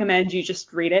highly recommend you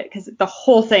just read it because the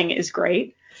whole thing is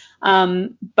great.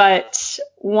 But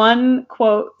one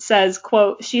quote says,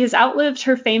 quote, "She has outlived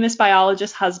her famous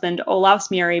biologist husband, Olaus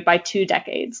Murie, by 2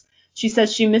 decades. She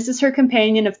says she misses her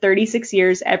companion of 36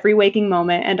 years every waking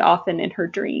moment and often in her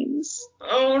dreams."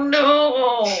 Oh,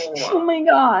 no. Oh, my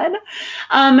God.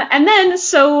 And then,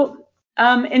 so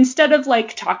instead of,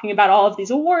 like, talking about all of these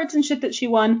awards and shit that she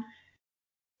won,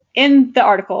 in the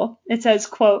article, it says,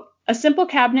 quote, "A simple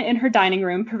cabinet in her dining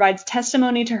room provides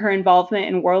testimony to her involvement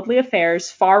in worldly affairs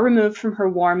far removed from her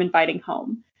warm, inviting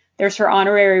home. There's her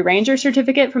honorary ranger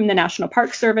certificate from the National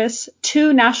Park Service.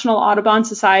 2 National Audubon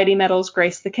Society medals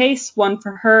grace the case, one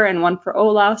for her and one for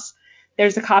Olaus.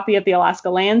 There's a copy of the Alaska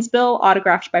Lands Bill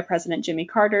autographed by President Jimmy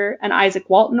Carter. An Isaac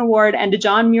Walton Award and a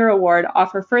John Muir Award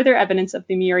offer further evidence of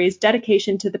the Murie's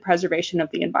dedication to the preservation of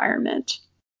the environment."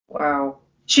 Wow.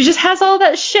 She just has all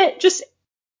that shit just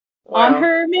Wow. on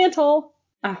her mantle.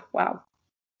 Oh, wow.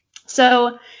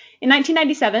 So in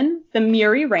 1997, the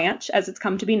Murie Ranch, as it's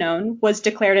come to be known, was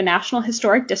declared a National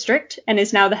Historic District and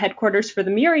is now the headquarters for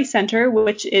the Murie Center,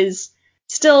 which is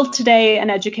still today an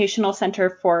educational center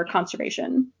for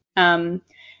conservation.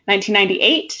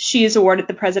 1998, she is awarded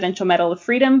the Presidential Medal of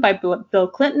Freedom by Bill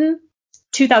Clinton.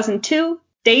 2002,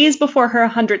 days before her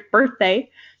 100th birthday,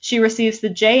 she receives the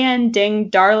J.N. Ding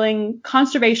Darling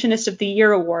Conservationist of the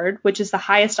Year Award, which is the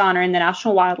highest honor in the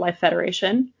National Wildlife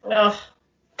Federation. Ugh.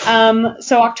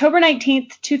 So October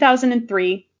 19th,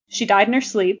 2003, she died in her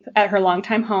sleep at her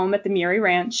longtime home at the Murie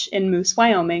Ranch in Moose,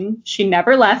 Wyoming. She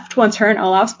never left once her and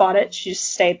Olaus bought it. She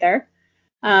just stayed there.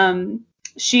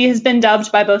 She has been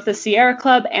dubbed by both the Sierra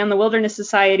Club and the Wilderness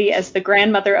Society as the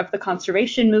grandmother of the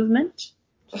conservation movement.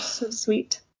 Just so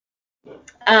sweet.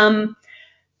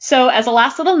 So as a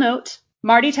last little note,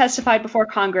 Marty testified before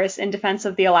Congress in defense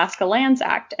of the Alaska Lands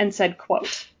Act and said,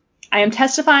 quote, "I am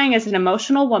testifying as an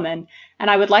emotional woman,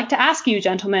 and I would like to ask you,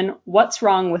 gentlemen, what's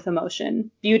wrong with emotion?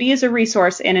 Beauty is a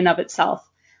resource in and of itself.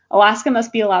 Alaska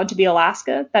must be allowed to be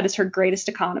Alaska. That is her greatest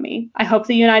economy. I hope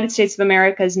the United States of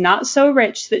America is not so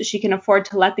rich that she can afford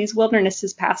to let these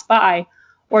wildernesses pass by,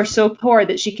 or so poor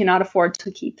that she cannot afford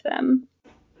to keep them."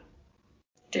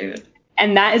 Dude.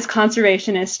 And that is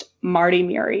conservationist Marty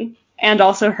Murie, and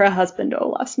also her husband,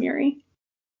 Olaus Murie.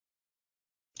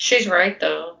 She's right,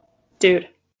 though. Dude,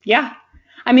 yeah.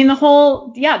 I mean,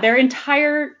 their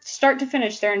entire, start to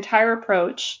finish, their entire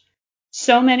approach,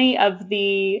 so many of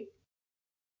the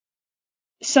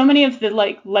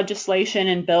like legislation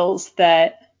and bills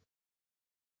that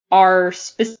are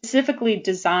specifically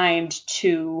designed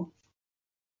to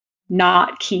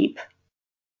not keep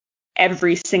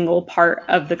every single part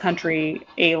of the country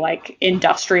a like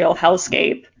industrial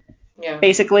hellscape. Yeah.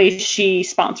 Basically, she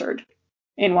sponsored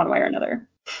in one way or another.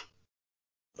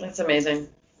 That's amazing.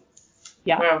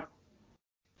 Yeah. Wow.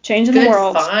 Changing the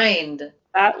world. Good find.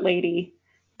 That lady.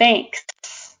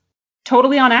 Thanks.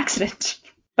 Totally on accident,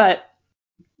 but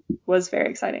was very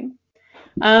exciting.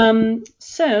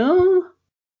 So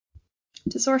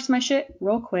to source my shit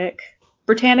real quick,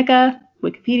 Britannica,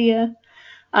 Wikipedia.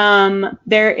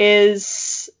 There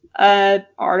is an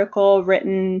article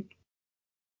written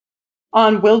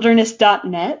on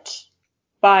wilderness.net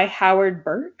by Howard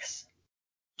Burks,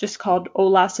 just called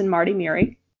Olaus and Marty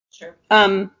Murie. Sure.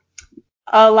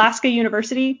 Alaska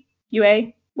University,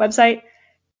 UA website,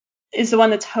 is the one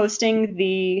that's hosting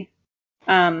the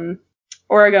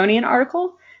Oregonian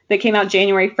article that came out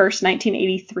January 1st,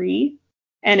 1983,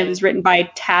 and it was written by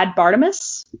Tad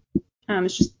Bartimus.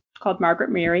 It's just called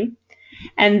Margaret Murie.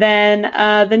 And then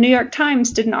the New York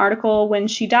Times did an article when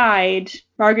she died.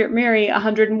 Margaret Murie,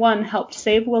 101, helped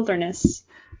save wilderness.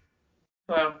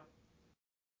 Wow.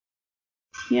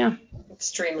 Yeah.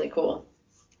 Extremely cool.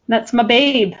 That's my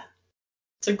babe.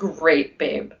 It's a great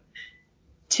babe.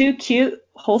 2 cute,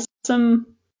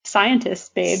 wholesome scientists,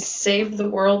 babe. Save the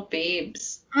world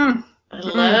babes. I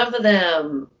love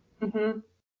them. Mm-hmm.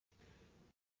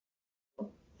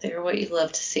 They're what you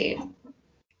love to see.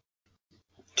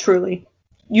 Truly.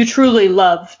 You truly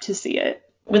love to see it.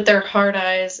 With their hard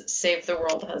eyes, save the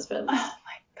world husbands. Oh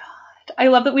my God. I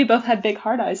love that we both had big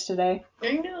hard eyes today.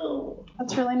 I know.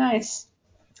 That's really nice.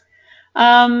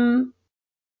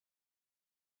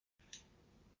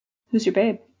 Who's your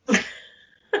babe?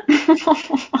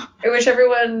 I wish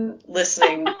everyone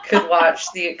listening could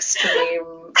watch the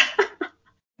extreme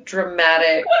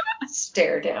dramatic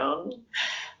stare down.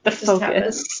 The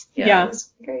focus. Yeah. It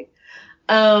was great.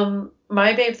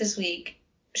 My babe this week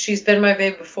she's been my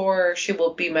babe before. She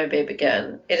will be my babe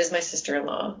again. It is my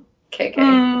sister-in-law, KK.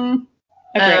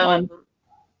 A great one.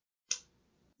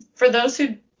 For those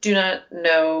who do not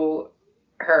know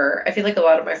her, I feel like a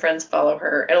lot of my friends follow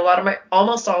her, and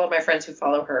almost all of my friends who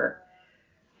follow her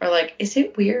are like, "Is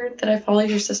it weird that I follow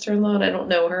your sister-in-law and I don't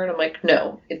know her?" And I'm like,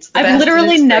 "No, it's the best. I've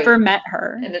literally never met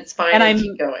her, and it's fine. And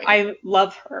keep going. I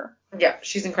love her. Yeah,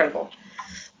 she's incredible.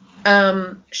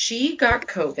 She got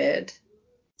COVID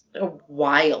a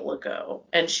while ago,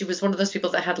 and she was one of those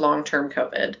people that had long-term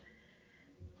COVID,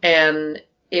 and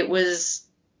it was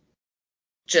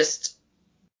just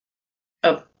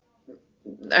a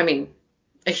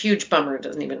huge bummer. It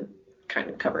doesn't even kind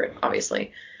of cover it,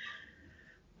 obviously.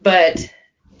 But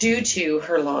due to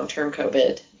her long-term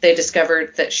COVID, they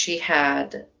discovered that she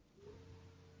had,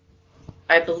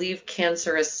 I believe,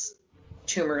 cancerous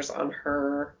tumors on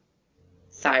her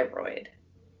thyroid.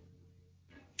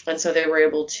 And so they were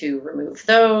able to remove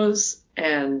those,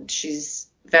 and she's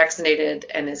vaccinated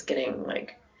and is getting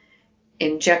like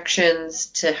injections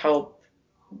to help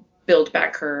build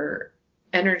back her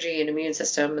energy and immune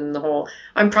system and the whole.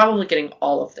 I'm probably getting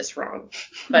all of this wrong,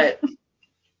 but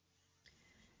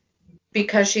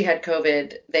because she had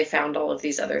COVID, they found all of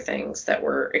these other things that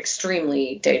were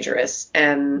extremely dangerous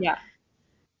and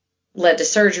led to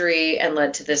surgery and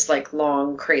led to this like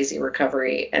long, crazy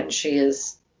recovery. And she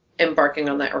is embarking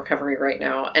on that recovery right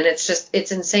now. And it's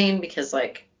insane because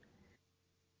like,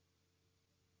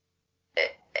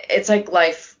 it's like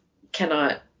life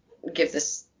cannot give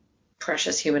this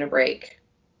precious human a break.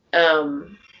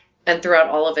 And throughout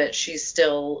all of it, she's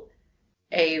still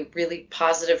a really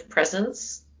positive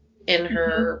presence in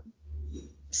her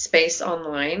space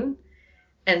online,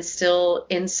 and still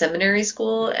in seminary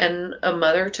school, and a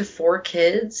mother to 4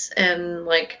 kids, and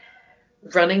like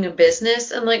running a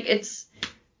business, and like it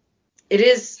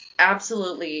is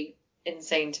absolutely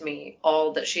insane to me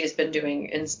all that she has been doing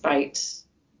in spite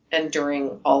and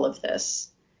during all of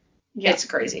this. Yeah. It's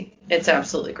crazy. It's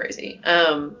absolutely crazy.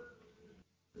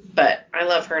 But I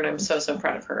love her, and I'm so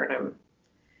proud of her, and I'm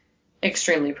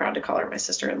extremely proud to call her my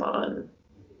sister-in-law. And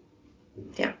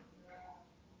yeah,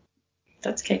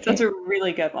 that's KK. That's a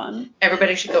really good one.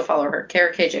 Everybody should go follow her.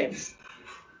 Kara K. James.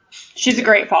 She's a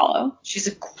great follow. She's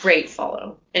a great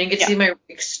follow. And you get to see my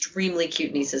extremely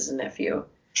cute nieces and nephew.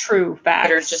 True facts.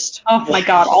 That are just my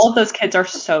God, all of those kids are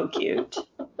so cute.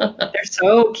 They're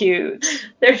so cute.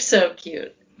 They're so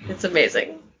cute. It's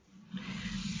amazing.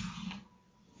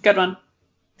 Good one.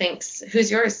 Thanks.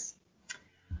 Who's yours?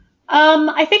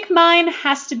 I think mine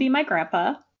has to be my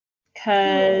grandpa,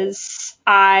 because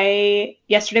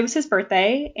yesterday was his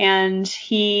birthday, and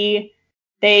they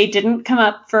didn't come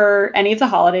up for any of the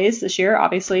holidays this year,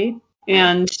 obviously.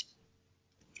 And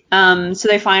so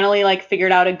they finally like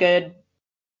figured out a good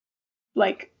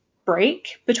like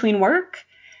break between work.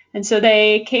 And so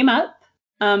they came up.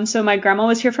 So my grandma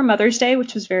was here for Mother's Day,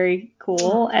 which was very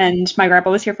cool. And my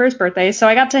grandpa was here for his birthday. So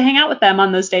I got to hang out with them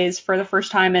on those days for the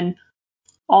first time in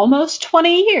almost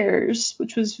 20 years,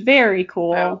 which was very cool.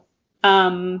 Wow.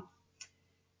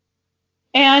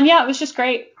 And yeah, it was just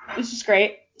great.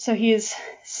 So he's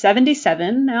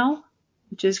 77 now,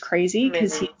 which is crazy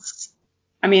because he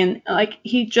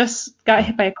just got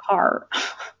hit by a car,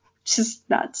 which is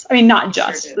nuts. I mean, not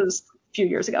just, it was a few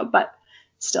years ago, but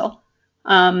still.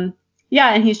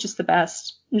 Yeah, and he's just the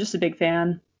best. I'm just a big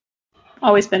fan.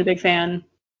 Always been a big fan.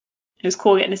 It was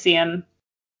cool getting to see him.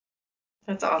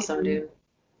 That's awesome, dude.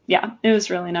 Yeah, it was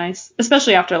really nice,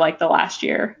 especially after like the last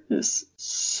year. It was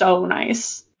so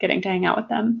nice getting to hang out with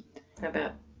them. I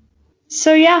bet.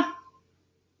 So yeah,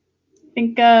 I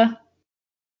think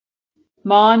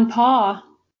Ma and Pa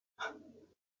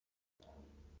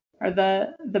are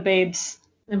the babes.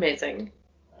 Amazing.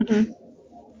 Mm-hmm.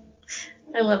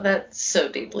 I love that so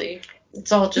deeply.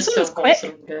 It's all just so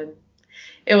wholesome and good.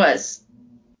 It was.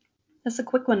 That's a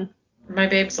quick one. My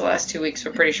babes the last 2 weeks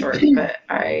were pretty short, but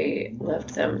I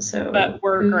loved them so. But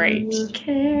we're great. Who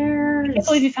cares? I can't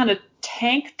believe you found a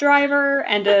tank driver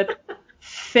and a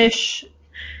fish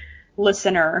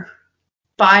listener.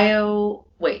 Marine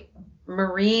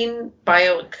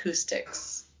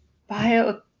bioacoustics.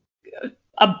 A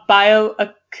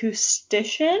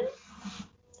bioacoustician?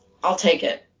 I'll take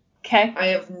it. Okay. I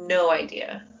have no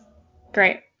idea.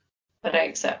 Great. But I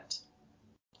accept.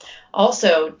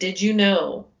 Also, did you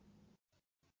know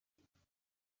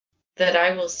that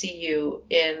I will see you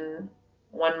in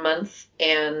 1 month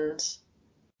and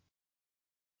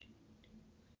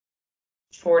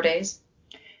 4 days?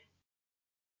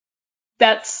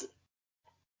 That's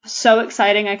so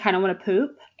exciting. I kind of want to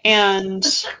poop. And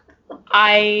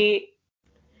I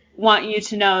want you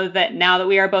to know that now that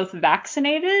we are both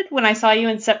vaccinated, when I saw you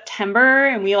in September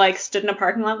and we like stood in a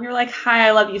parking lot, we were like, hi,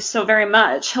 I love you so very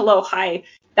much. Hello, hi.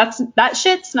 That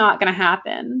shit's not going to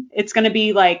happen. It's going to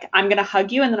be like, I'm going to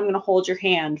hug you and then I'm going to hold your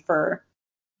hand for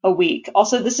a week.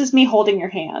 Also, this is me holding your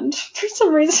hand for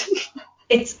some reason.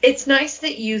 It's nice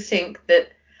that you think that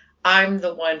I'm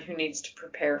the one who needs to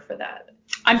prepare for that.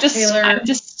 Taylor,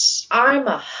 I'm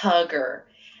a hugger.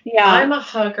 Yeah. I'm a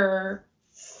hugger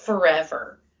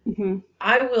forever. Mm-hmm.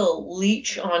 I will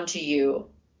leech onto you.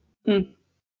 I'm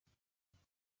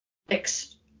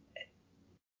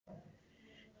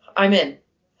in.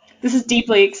 This is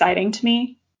deeply exciting to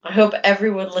me. I hope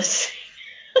everyone listening.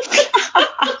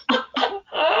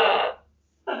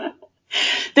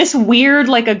 This weird,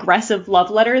 like, aggressive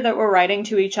love letter that we're writing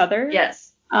to each other.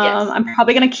 Yes. I'm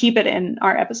probably going to keep it in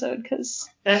our episode because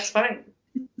that's fine.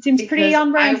 It seems pretty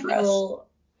on brand for us.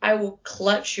 I will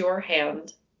clutch your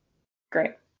hand.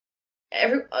 Great.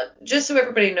 Just so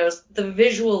everybody knows, the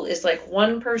visual is like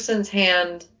one person's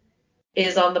hand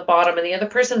is on the bottom and the other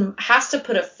person has to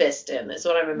put a fist in, is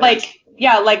what I'm imagining.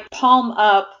 Like palm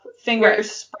up,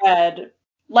 fingers spread.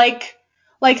 Like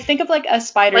think of like a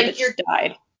spider like that just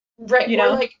died. Right. You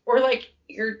know? Or like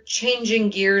you're changing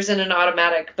gears in an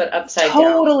automatic but upside down.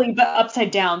 Totally, but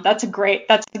upside down. That's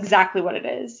exactly what it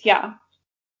is. Yeah.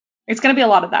 It's going to be a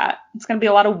lot of that. It's going to be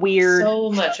a lot of weird.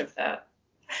 So much of that.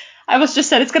 I was just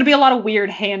said it's going to be a lot of weird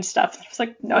hand stuff. I was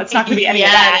like, no, it's not going to be any of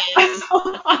that.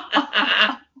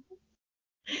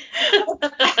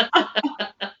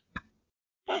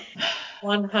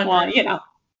 100. Well,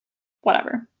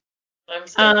 whatever. I'm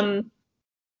stoked.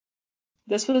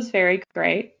 This was very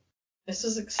great. This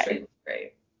was extremely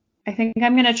great. I think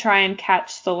I'm going to try and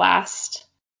catch the last.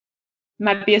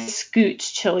 Might be a scoot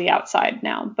chilly outside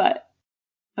now, but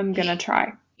I'm going to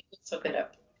try. Soak it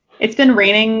up. It's been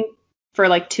raining for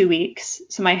like 2 weeks,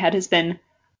 so my head has been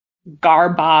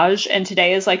garbage, and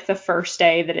today is like the first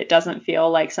day that it doesn't feel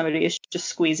like somebody is just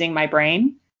squeezing my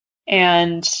brain.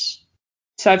 And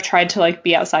so I've tried to like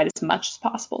be outside as much as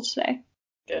possible today.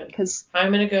 Good. Because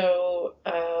I'm going to go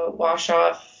wash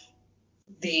off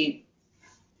the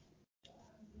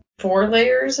 4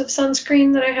 layers of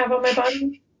sunscreen that I have on my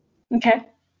body. Okay.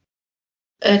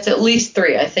 It's at least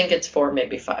 3. I think it's 4,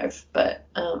 maybe 5. But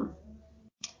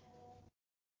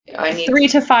I need 3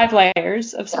 to 5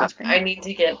 layers of sunscreen. I need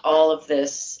to get all of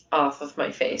this off of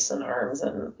my face and arms,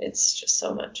 and it's just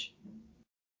so much.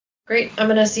 Great. I'm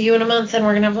going to see you in a month, and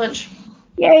we're going to have lunch.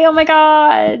 Yay, oh my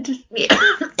god. Yeah.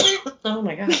 Oh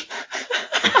my god.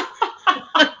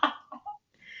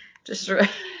 Just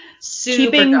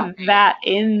keeping that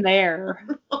in there.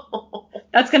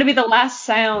 That's going to be the last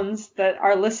sounds that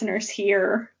our listeners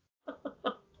hear.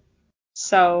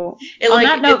 So, on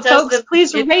that note, folks,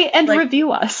 please rate and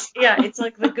review us. Yeah, it's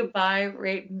like the goodbye,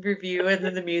 rate, and review, and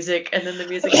then the music, and then the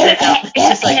music goes out.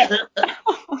 It's just like...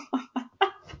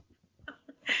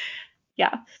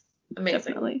 Yeah. Amazing.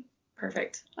 Definitely.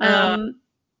 Perfect.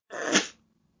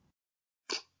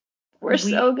 We're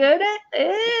so good at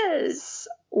this.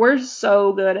 We're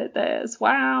so good at this.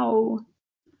 Wow.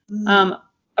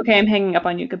 Okay, I'm hanging up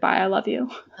on you. Goodbye. I love you.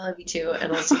 I love you too,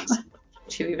 and I'll see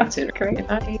you even sooner. Great.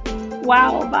 Bye.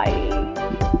 Wow. Bye.